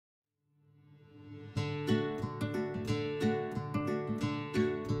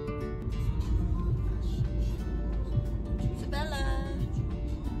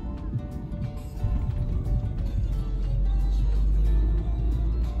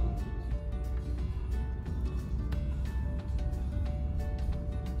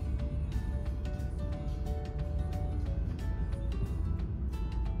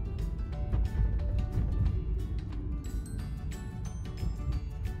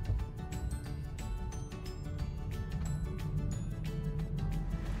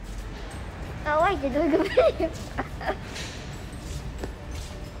Tawa, gabi.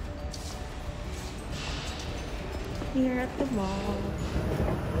 Here at the mall.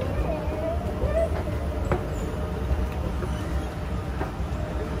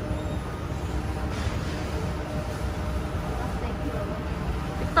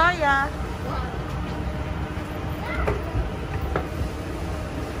 Victoria.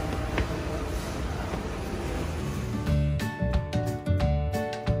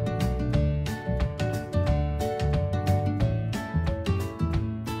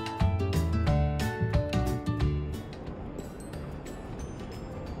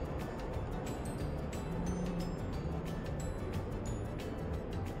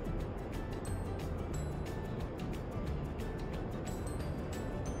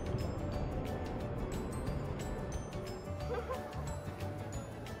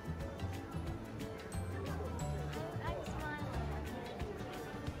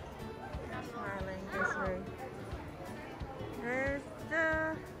 There's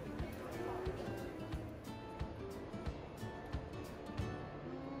the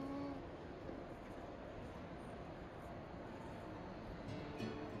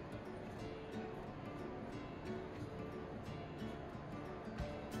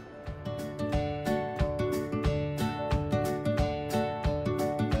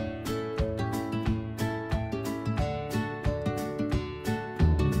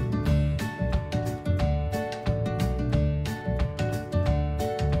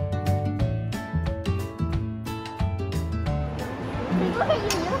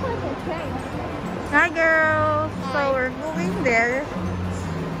Hi girls! So we're going there.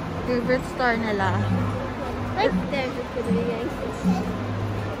 Favorite store nila. Like there's a video.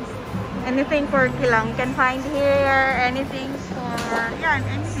 Anything for kilang can find here. Anything for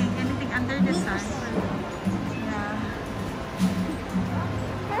anything under the sun. Yeah.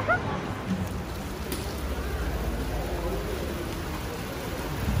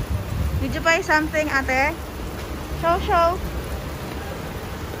 Did you buy something, ate? Show.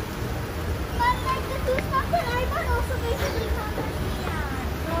 But like the two stuff that I bought also basically come from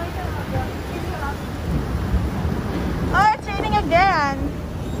Oh, it's raining again.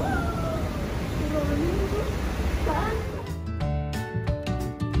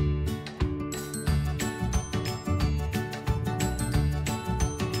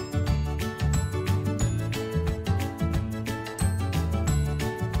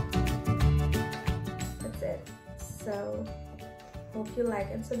 That's it. So, hope you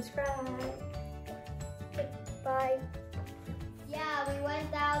like and subscribe. Bye. Yeah, we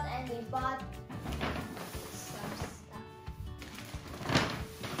went out and we bought some stuff.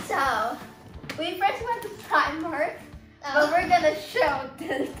 So, we first went to Primark, but we're gonna show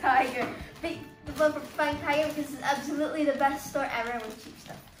the Tiger. The Flying Tiger because it's absolutely the best store ever with cheap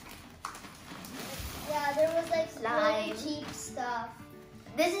stuff. Yeah, there was like really cheap stuff.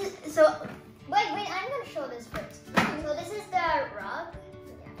 This is so. Wait, I'm gonna show this first. So this is the rug.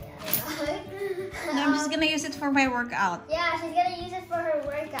 No, I'm just gonna use it for my workout. Yeah, she's gonna use it for her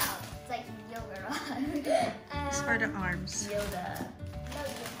workout. It's like yoga rug. It's for the arms. Yoga. No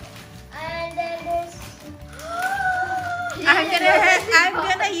yoga. And then there's. I'm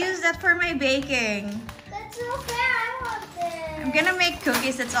gonna use that for my baking. That's so fair. I want this. I'm gonna make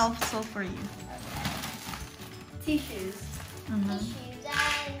cookies. That's also for you. Okay. Tissues. Tissues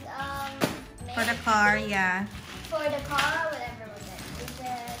and For the car, yeah. For the car, whatever we're gonna use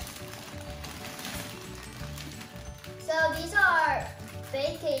it. So these are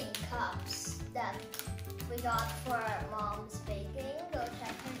baking cups that we got for Mom's baking. Go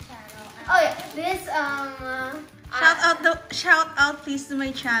check her channel. Oh yeah, this Shout out please to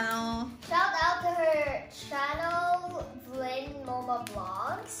my channel. Shout out to her channel, Vlyn Moma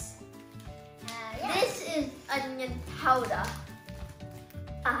Vlogs. Yeah. This is onion powder.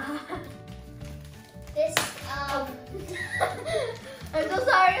 This I'm so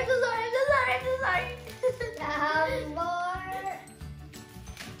sorry.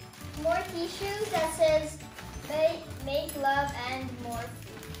 More tissues that says make love and more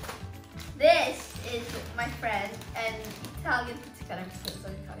food. This is my friend and Italian pizza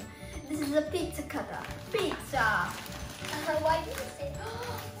cutter. This is a pizza cutter. Pizza. Why did you say?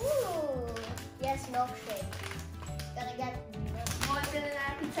 Ooh, yes, milkshake. Gonna get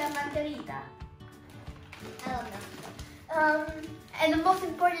pizza margherita. I don't know. And the most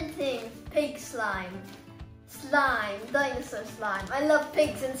important thing, pig slime. Dinosaur slime. I love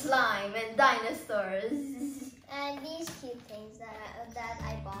pigs and slime and dinosaurs. And these cute things that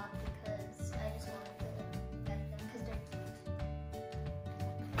I bought because I just wanted to get them because they're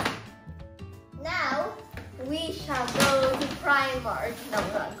cute. Now we shall go to Primark. No,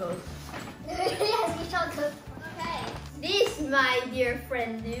 we're not going. Yes, you shall go. Okay. This, my dear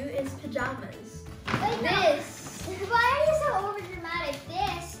friend, do is pajamas. Wait, This. Why are you so overdramatic?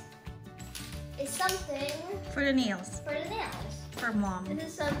 This is something For the nails. for the nails. For mom. This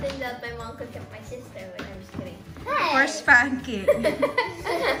is something that my mom could get my sister with. I'm just kidding. Hey. For spanking.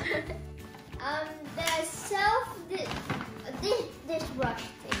 The dishbrush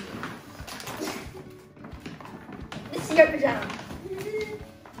thingy. This is your pajama.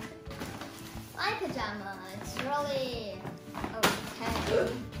 My pajama. It's really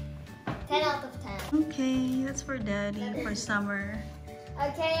okay. 10 out of 10. Okay, that's for daddy for summer.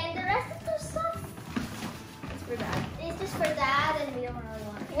 Okay, and the rest of the stuff It's for that. is just for dad, and we don't really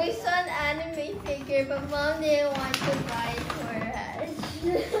want it. We saw an anime figure, but mom didn't want to buy it for us.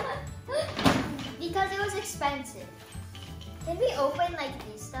 Because it was expensive. Can we open like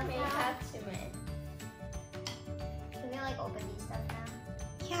these stuff May now? have to, man. Can we like open these stuff now?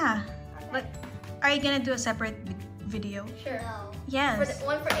 Yeah. But are you gonna do a separate video? Sure. No. Yes.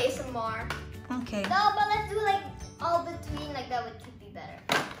 One for ASMR. Okay. No, but let's do like all between, like that would keep me better.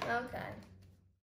 Okay.